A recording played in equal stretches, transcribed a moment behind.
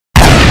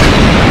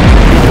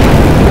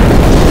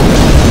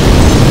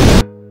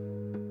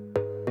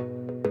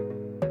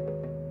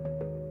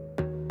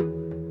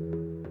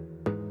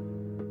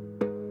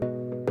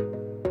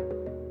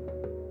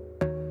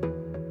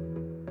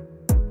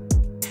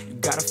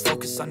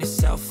Focus on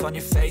yourself, on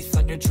your faith,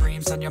 on your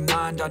dreams, on your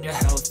mind, on your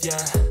health,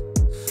 yeah.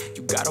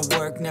 You gotta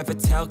work, never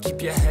tell,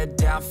 keep your head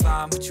down,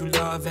 find what you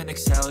love and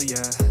excel,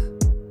 yeah.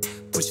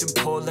 Push and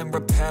pull and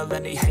repel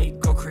any hate,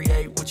 go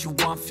create what you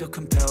want, feel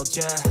compelled,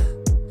 yeah.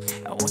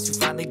 And once you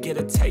finally get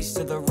a taste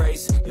of the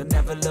race, you'll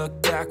never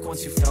look back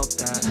once you felt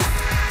that.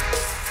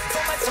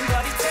 Don't let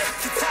somebody take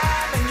your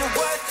time and your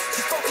worth,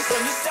 just focus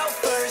on yourself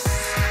first.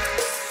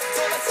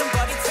 Don't let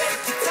somebody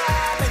take your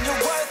time and your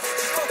worth,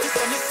 just focus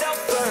on yourself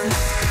first.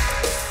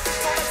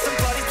 Don't let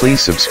somebody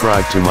Please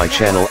subscribe to my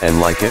channel and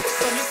like it.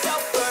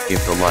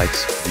 If the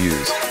likes,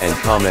 views, and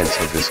comments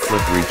of this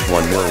clip reach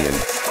 1 million,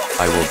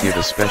 I will give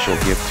a special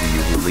gift to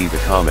you who leave a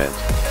comment.